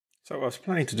So I was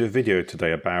planning to do a video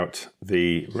today about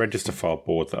the register file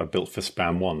board that I built for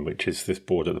SPAM-1, which is this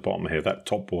board at the bottom here. That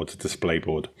top board's a display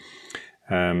board.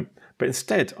 But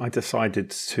instead, I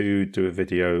decided to do a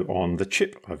video on the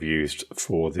chip I've used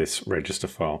for this register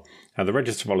file. Now, the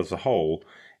register file as a whole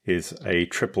is a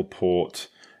triple port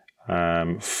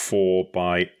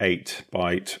 4x8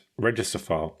 byte register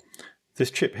file. This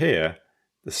chip here,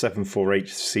 the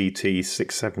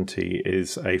 74HCT670,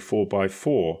 is a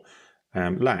 4x4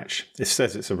 latch. It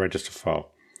says it's a register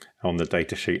file on the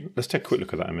data sheet. Let's take a quick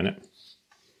look at that in a minute.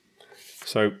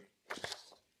 So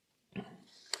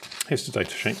here's the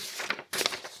data sheet.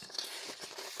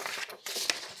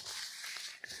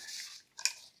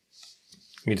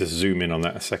 Let me just zoom in on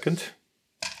that a second.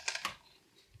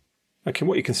 Okay,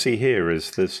 what you can see here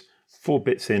is there's 4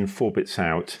 bits in, 4 bits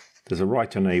out. There's a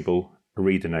write enable, a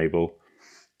read enable,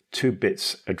 2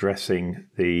 bits addressing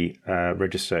the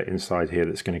register inside here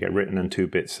that's going to get written, and 2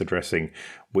 bits addressing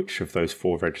which of those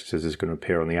 4 registers is going to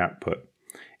appear on the output.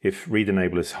 If read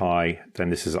enable is high, then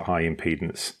this is at high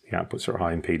impedance. The outputs are at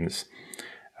high impedance.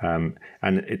 And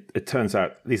it turns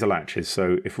out these are latches.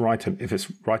 So if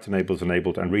it's write enable is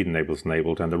enabled and read enable is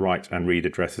enabled, and the write and read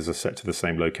addresses are set to the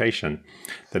same location,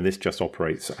 then this just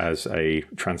operates as a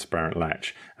transparent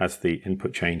latch. As the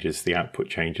input changes, the output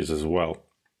changes as well.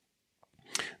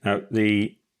 Now,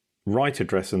 the write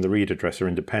address and the read address are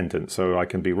independent, so I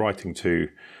can be writing to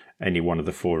any one of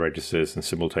the 4 registers and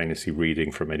simultaneously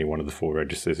reading from any one of the 4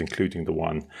 registers, including the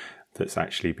one that's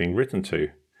actually being written to.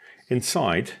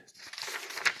 Inside,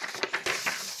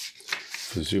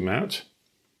 so zoom out.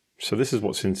 So this is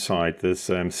what's inside. There's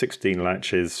 16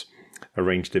 latches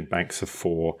arranged in banks of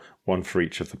 4, one for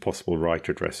each of the possible write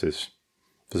addresses.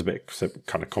 There's a bit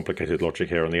kind of complicated logic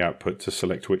here on the output to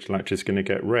select which latch is going to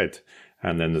get read.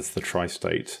 And then there's the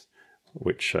tri-state,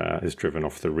 which is driven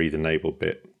off the read enable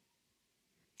bit.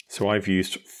 So I've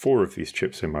used 4 of these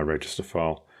chips in my register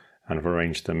file, and I've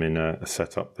arranged them in a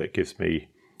setup that gives me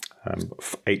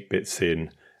 8 bits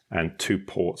in and 2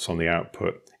 ports on the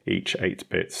output, each 8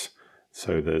 bits.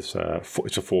 So there's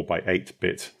it's a 4x8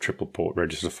 bit triple port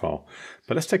register file.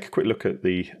 But let's take a quick look at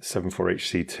the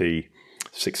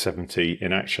 74HCT670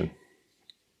 in action.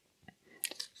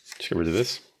 Let's get rid of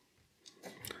this.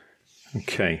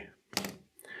 Okay,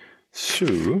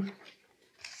 so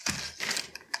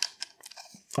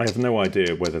I have no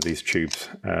idea whether these tubes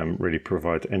really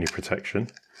provide any protection.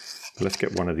 But let's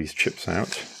get one of these chips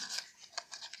out.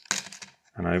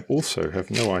 And I also have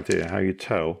no idea how you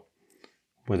tell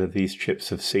whether these chips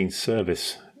have seen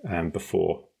service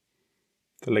before.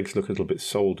 The legs look a little bit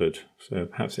soldered, so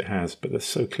perhaps it has, but they're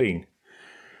so clean.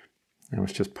 Now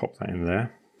let's just pop that in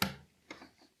there.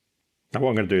 Now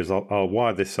what I'm going to do is I'll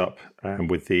wire this up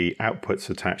with the outputs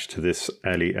attached to this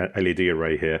LED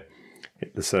array here.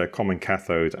 There's a common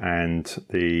cathode, and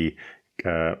the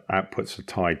outputs are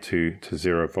tied to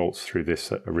 0 volts through this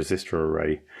resistor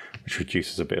array, which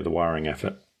reduces a bit of the wiring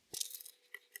effort.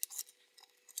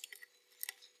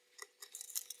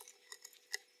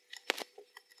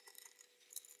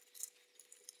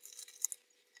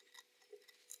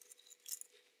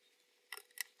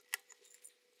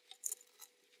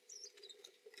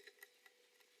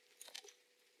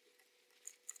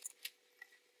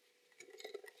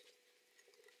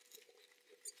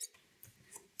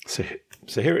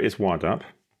 So here it is wired up.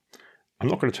 I'm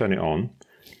not going to turn it on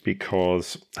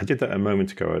because I did that a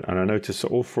moment ago, and I noticed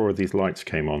that all 4 of these lights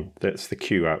came on. That's the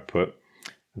Q output.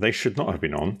 They should not have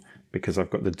been on because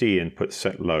I've got the D input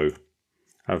set low.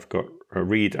 I've got a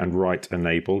read and write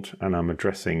enabled, and I'm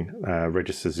addressing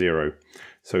register 0.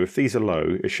 So if these are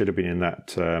low, it should have been in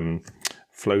that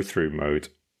flow through mode,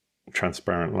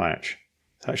 transparent latch.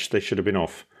 They should have been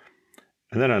off.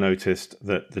 And then I noticed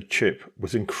that the chip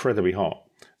was incredibly hot.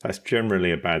 That's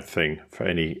generally a bad thing for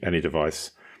any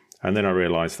device. And then I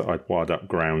realized that I'd wired up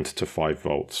ground to 5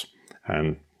 volts,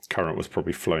 and current was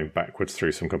probably flowing backwards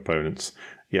through some components.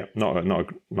 Yeah, not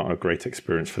a great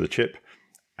experience for the chip,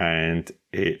 and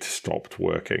it stopped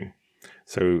working.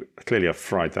 So clearly I've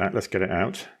fried that. Let's get it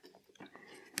out.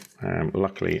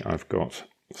 Luckily I've got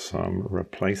some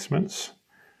replacements.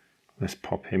 Let's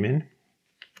pop him in.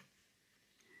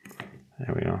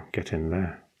 There we are, get in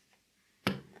there.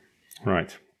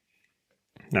 Right.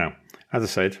 Now, as I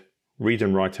said, read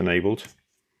and write enabled.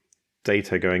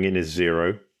 Data going in is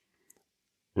 0.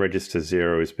 Register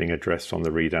 0 is being addressed on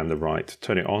the read and the write.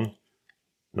 Turn it on,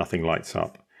 nothing lights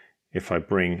up. If I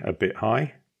bring a bit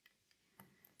high,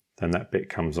 then that bit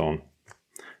comes on.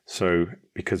 So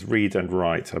because read and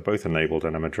write are both enabled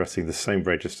and I'm addressing the same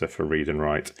register for read and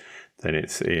write, then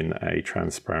it's in a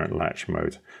transparent latch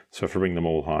mode. So if I bring them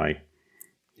all high,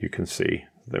 you can see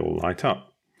they all light up.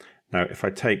 Now, if I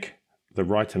take the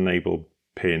write enable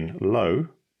pin low,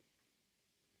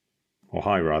 or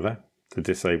high rather, to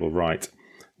disable write,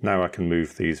 now I can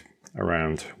move these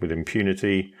around with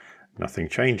impunity. Nothing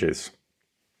changes.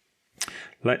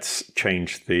 Let's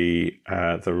change the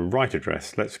write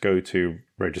address. Let's go to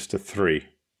register 3.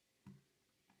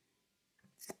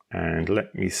 And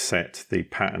let me set the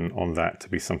pattern on that to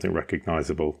be something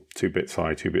recognizable. 2 bits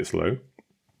high, 2 bits low.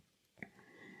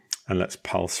 And let's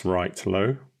pulse write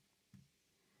low.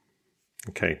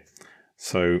 Okay,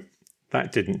 so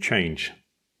that didn't change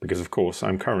because of course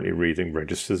I'm currently reading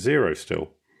register 0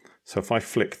 still. So if I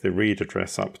flick the read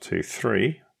address up to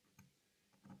 3,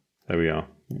 there we are,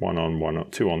 1 on, 1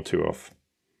 off, 2 on, 2 off.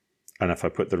 And if I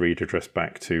put the read address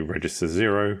back to register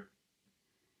 0,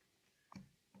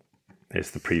 there's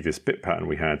the previous bit pattern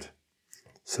we had.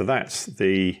 So that's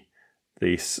the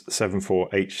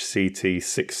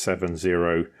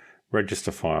 74HCT670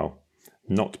 register file,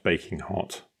 not baking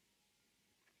hot.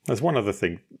 There's one other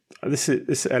thing.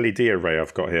 This LED array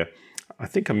I've got here, I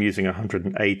think I'm using a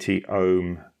 180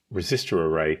 ohm resistor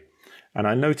array. And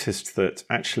I noticed that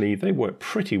actually they work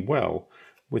pretty well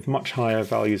with much higher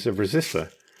values of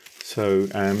resistor. So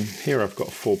here I've got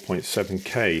a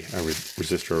 4.7K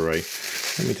resistor array.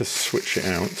 Let me just switch it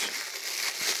out.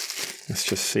 Let's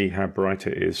just see how bright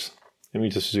it is. Let me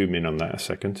just zoom in on that a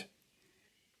second.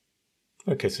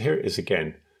 Okay, so here it is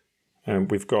again.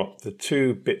 We've got the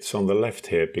 2 bits on the left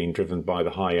here being driven by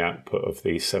the high output of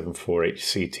the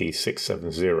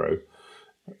 74HCT670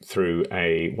 through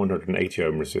a 180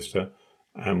 ohm resistor.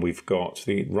 And we've got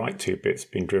the right 2 bits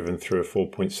being driven through a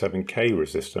 4.7K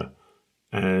resistor.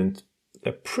 And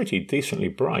they're pretty decently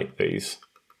bright, these.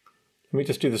 Let me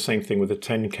just do the same thing with the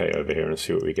 10K over here and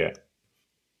see what we get.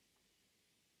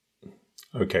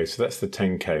 Okay, so that's the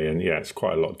 10K, and yeah, it's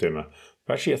quite a lot dimmer.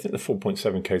 But actually, I think the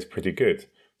 4.7K is pretty good.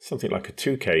 Something like a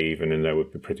 2K even in there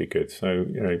would be pretty good. So,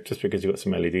 you know, just because you've got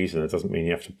some LEDs in there doesn't mean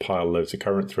you have to pile loads of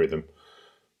current through them.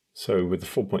 So with the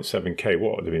 4.7K,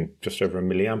 what would have been just over a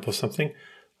milliamp or something?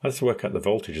 I have to work out the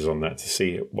voltages on that to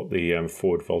see what the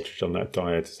forward voltage on that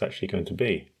diode is actually going to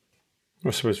be. I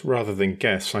suppose rather than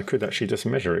guess, I could actually just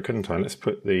measure it, couldn't I? Let's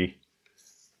put the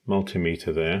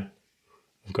multimeter there.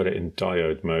 I've got it in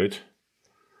diode mode.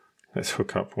 Let's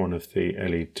hook up one of the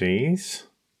LEDs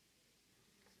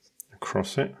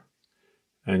across it.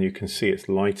 And you can see it's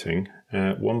lighting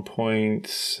at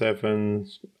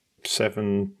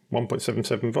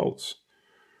 1.77 volts.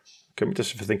 Let me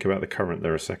just think about the current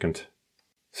there a second.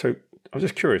 So I was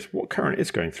just curious, what current is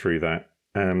going through that?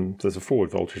 There's a forward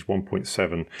voltage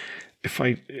 1.7.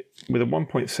 With a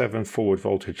 1.7 forward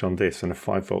voltage on this and a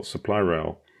 5 volt supply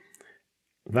rail,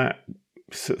 that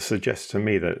suggests to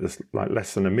me that there's like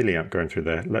less than a milliamp going through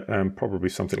there, probably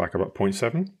something like about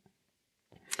 0.7.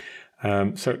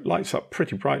 So it lights up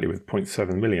pretty brightly with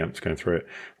 0.7 milliamps going through it.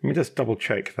 Let me just double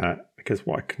check that, because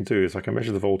what I can do is I can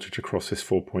measure the voltage across this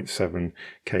 4.7K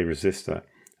resistor,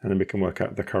 and then we can work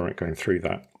out the current going through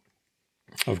that.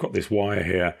 I've got this wire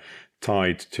here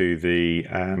tied to the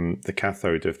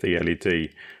cathode of the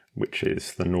LED, which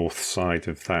is the north side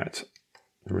of that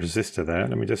resistor there.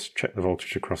 Let me just check the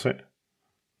voltage across it.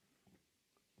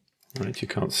 Right, you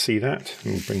can't see that.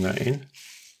 Let me bring that in.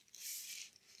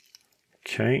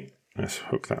 Okay, let's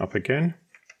hook that up again.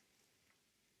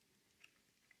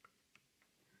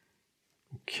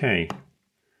 Okay,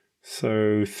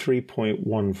 so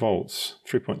 3.1 volts,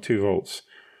 3.2 volts.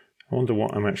 I wonder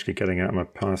what I'm actually getting out of my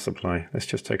power supply. Let's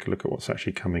just take a look at what's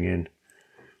actually coming in.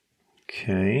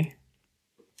 Okay,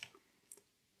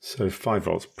 so 5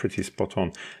 volts, pretty spot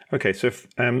on. Okay, so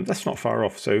if, that's not far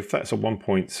off. So if that's a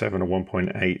 1.7 or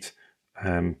 1.8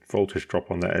 voltage drop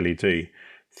on that LED,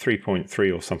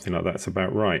 3.3 or something like that's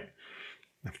about right.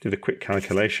 I have to do the quick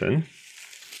calculation.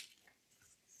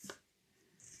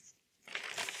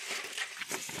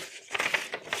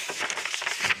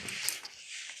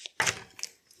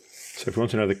 So if we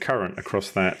want to know the current across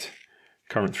that,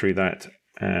 current through that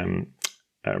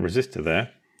resistor there,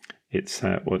 it's,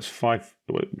 well, it's 5,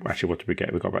 actually what did we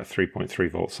get? We got about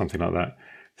 3.3 volts, something like that.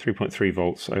 3.3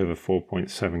 volts over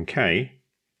 4.7K,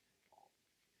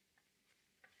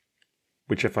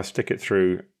 which if I stick it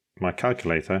through my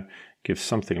calculator, gives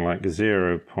something like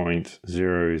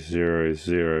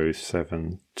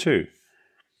 0.00072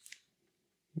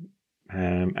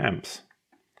 amps,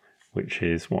 which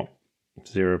is what?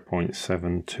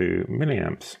 0.72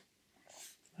 milliamps.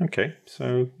 Okay,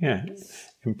 so yeah,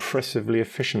 impressively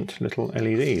efficient little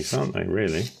LEDs, aren't they,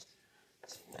 really?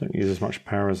 Don't use as much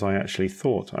power as I actually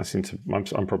thought.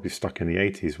 I'm probably stuck in the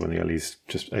 80s when the LEDs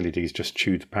just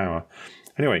chewed power.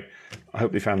 Anyway, I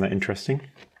hope you found that interesting.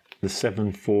 the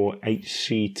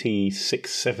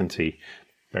 74HCT670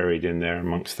 buried in there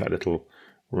amongst that little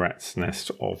rat's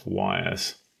nest of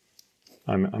wires.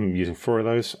 I'm using 4 of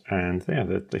those, and yeah,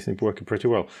 they seem to be working pretty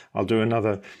well. I'll do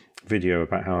another video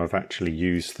about how I've actually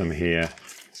used them here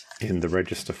in the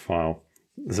register file.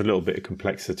 There's a little bit of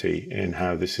complexity in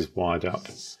how this is wired up.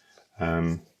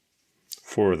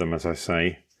 4 of them, as I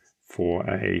say, for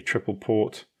a triple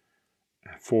port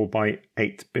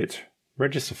 4x8-bit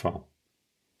register file.